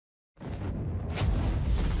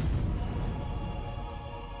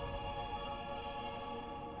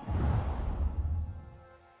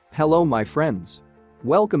Hello my friends.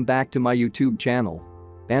 Welcome back to my YouTube channel.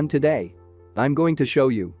 And today, I'm going to show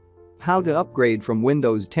you how to upgrade from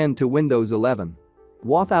Windows 10 to Windows 11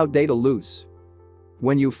 without data loss.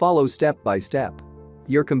 When you follow step by step,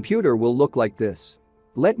 your computer will look like this.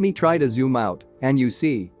 Let me try to zoom out and you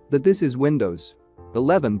see that this is Windows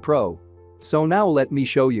 11 Pro. So now let me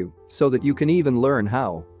show you so that you can even learn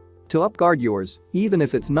how to upgrade yours even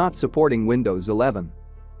if it's not supporting Windows 11.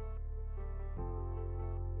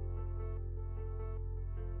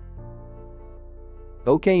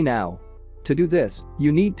 Okay, now, to do this,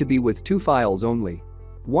 you need to be with two files only.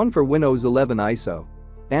 One for Windows 11 ISO.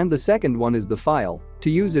 And the second one is the file to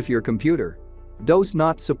use if your computer does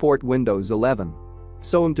not support Windows 11.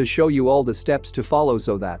 So I'm to show you all the steps to follow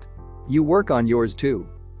so that you work on yours too.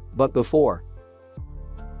 But before,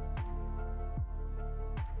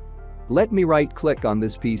 let me right click on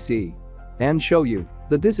this PC and show you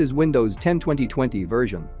that this is Windows 10 2020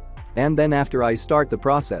 version. And then after I start the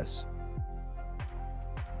process,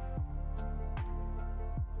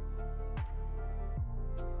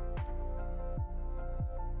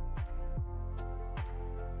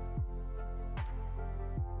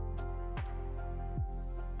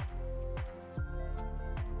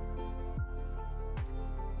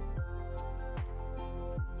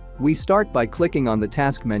 we start by clicking on the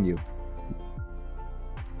task menu.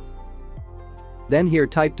 Then here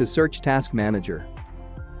type to search Task Manager.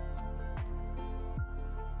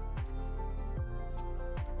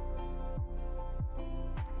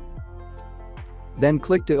 Then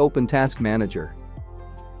click to open Task Manager.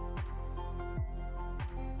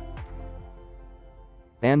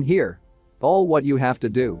 And here, all what you have to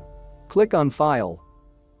do. Click on File.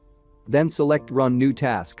 Then select Run New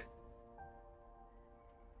Task.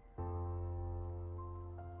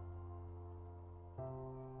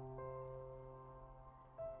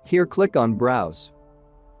 Here click on Browse.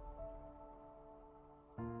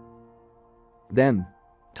 Then,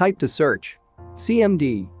 type to search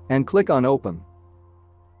CMD and click on Open.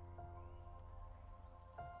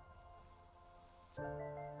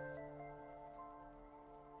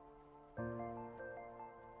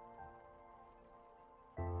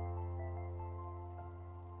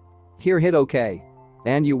 Here hit OK.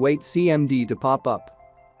 And you wait CMD to pop up.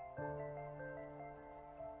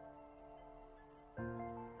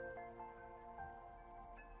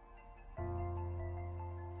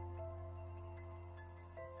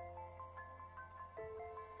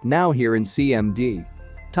 Now here in CMD,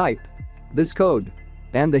 type this code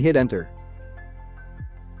and hit enter.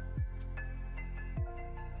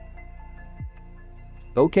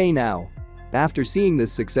 OK, now, after seeing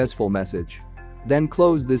this successful message, then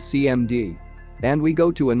close this CMD and we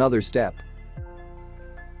go to another step.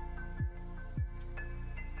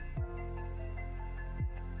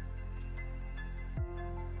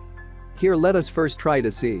 Here let us first try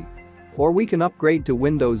to see or we can upgrade to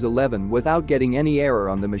Windows 11 without getting any error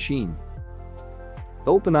on the machine.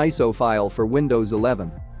 Open ISO file for Windows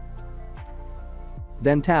 11.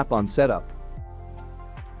 Then tap on Setup.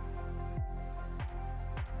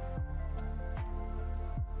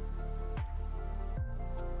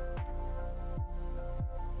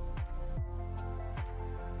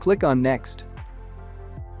 Click on Next.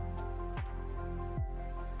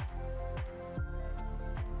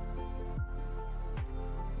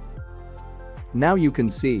 Now you can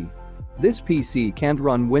see, this PC can't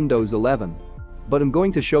run Windows 11. But I'm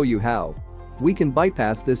going to show you how we can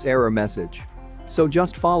bypass this error message. So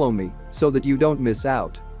just follow me so that you don't miss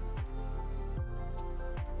out.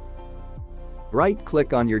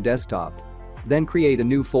 Right-click on your desktop. Then create a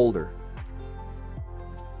new folder.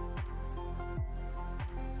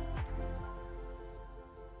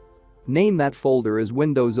 Name that folder as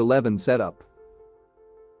Windows 11 Setup.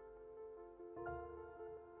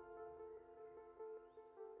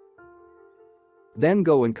 Then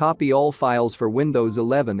go and copy all files for Windows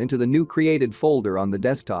 11 into the new created folder on the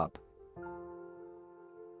desktop.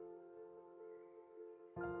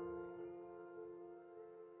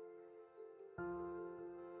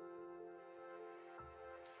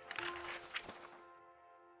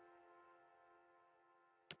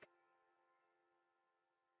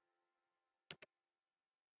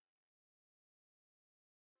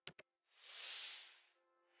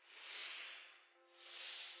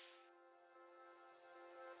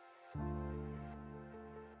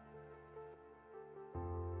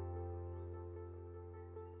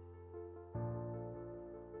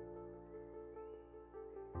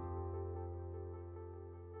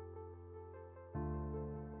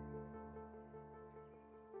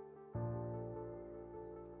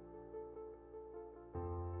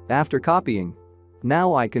 After copying,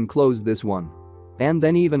 now I can close this one And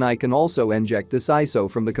then even I can also inject this ISO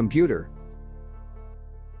from the computer.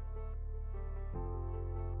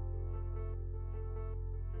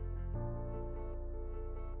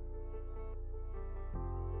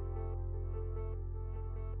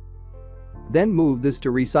 Then move this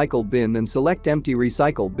to recycle bin and select empty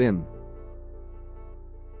recycle bin.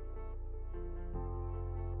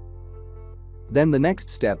 Then the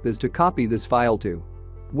next step is to copy this file to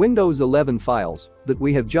Windows 11 files that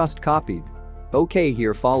we have just copied. Okay,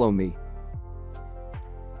 here follow me.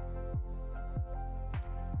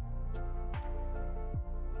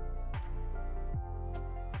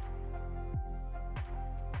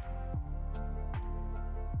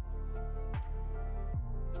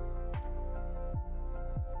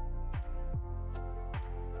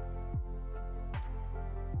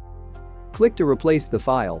 Click to replace the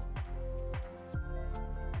file.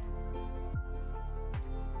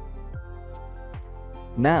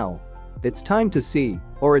 Now, it's time to see,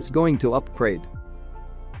 or it's going to upgrade.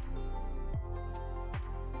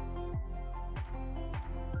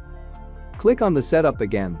 Click on the setup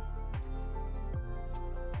again.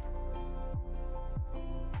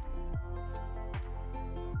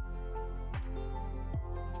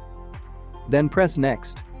 Then press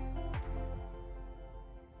next.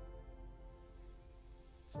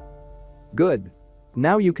 Good.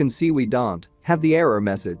 Now you can see we don't have the error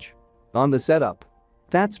message on the setup.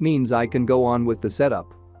 That means I can go on with the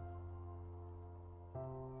setup.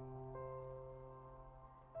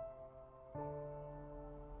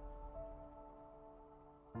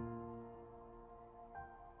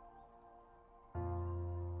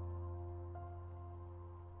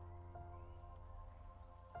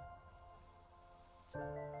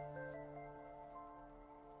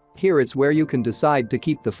 Here it's where you can decide to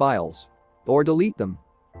keep the files or delete them.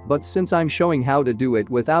 But since I'm showing how to do it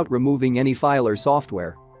without removing any file or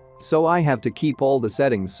software, so I have to keep all the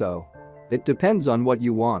settings, so it depends on what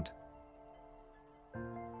you want.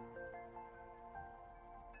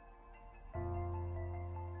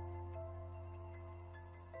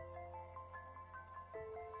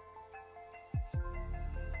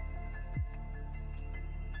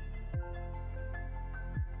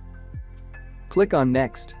 Click on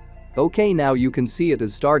next. Okay, now you can see it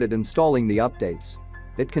has started installing the updates.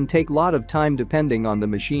 It can take a lot of time depending on the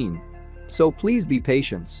machine. So please be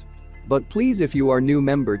patient. But please, if you are new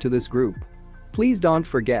member to this group, please don't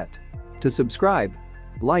forget to subscribe,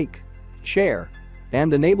 like, share,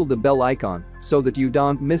 and enable the bell icon so that you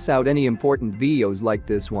don't miss out any important videos like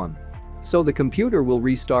this one. So the computer will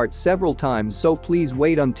restart several times, so please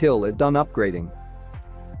wait until it done upgrading.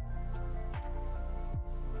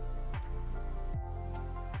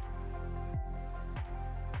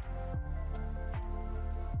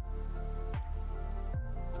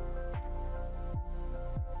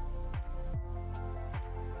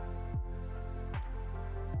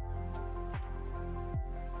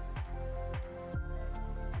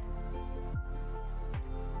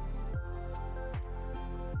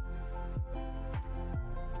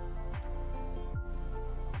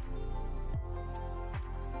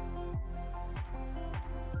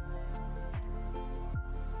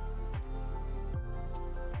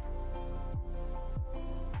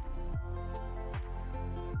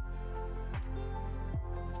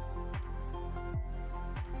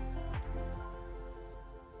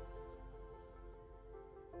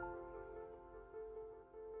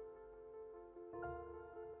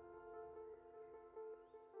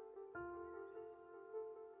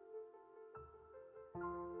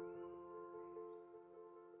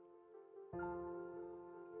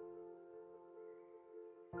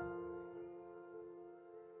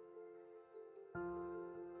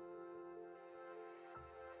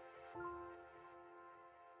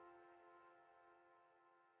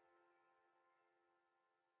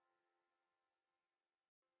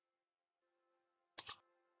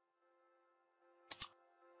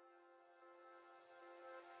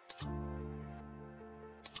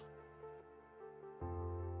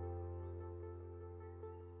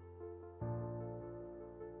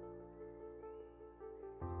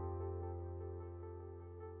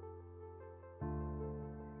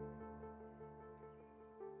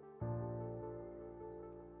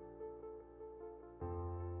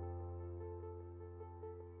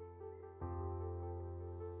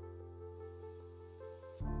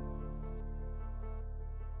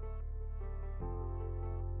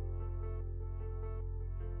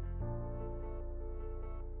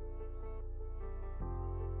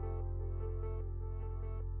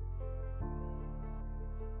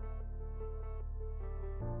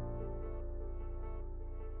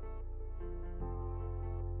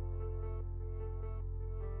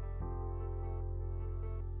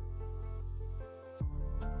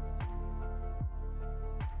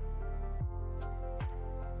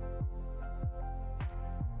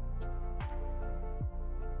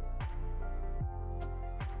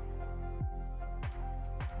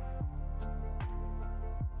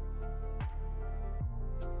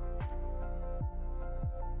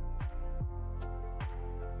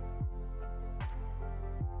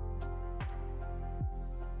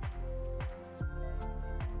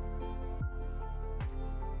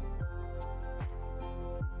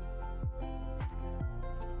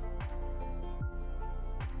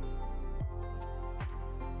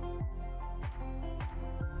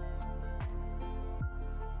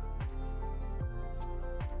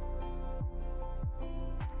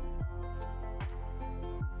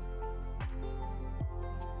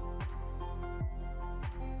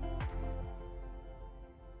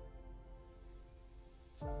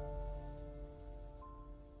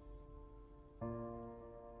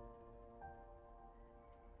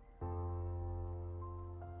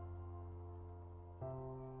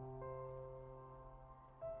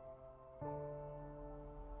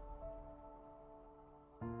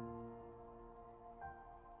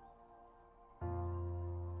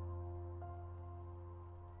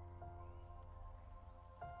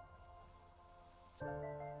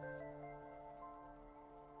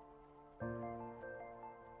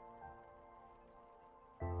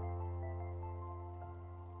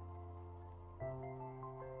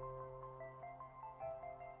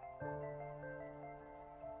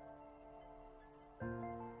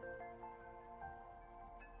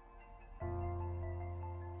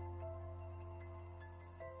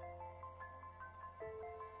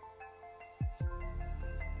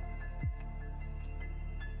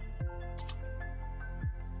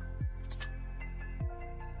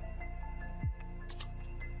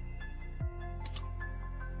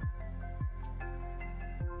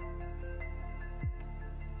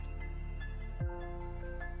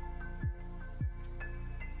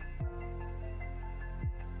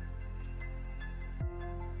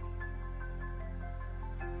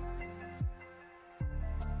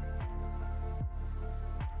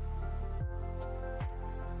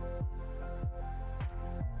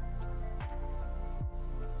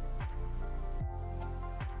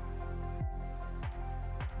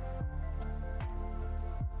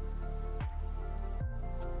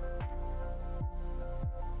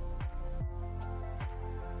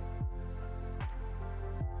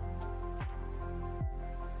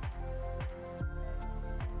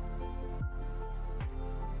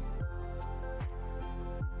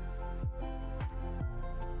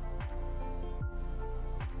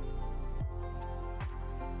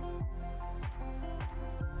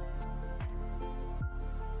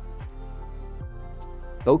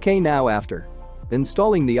 Okay, now after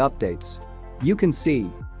installing the updates, you can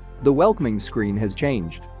see the welcoming screen has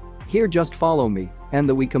changed. Here just follow me and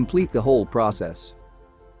we complete the whole process.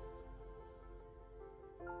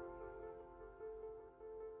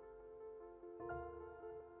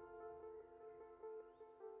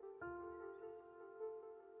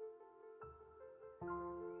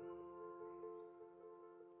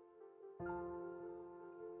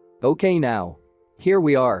 Okay, now here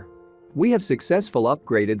we are. We have successful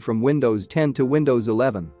upgraded from Windows 10 to Windows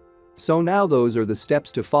 11. So now those are the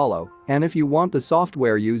steps to follow, and if you want the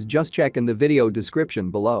software used, just check in the video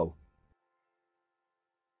description below.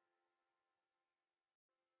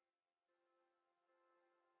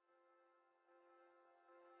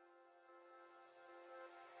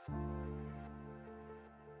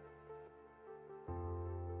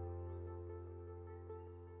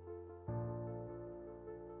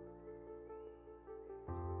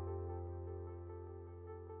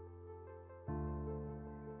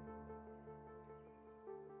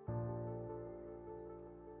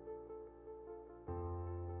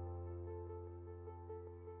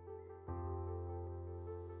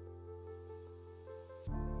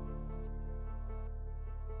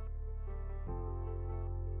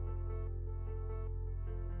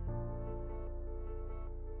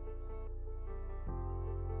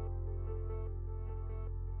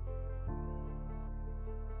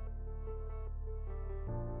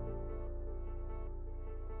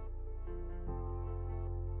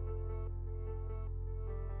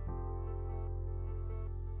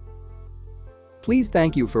 Please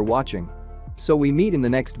thank you for watching. So we meet in the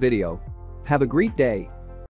next video. Have a great day.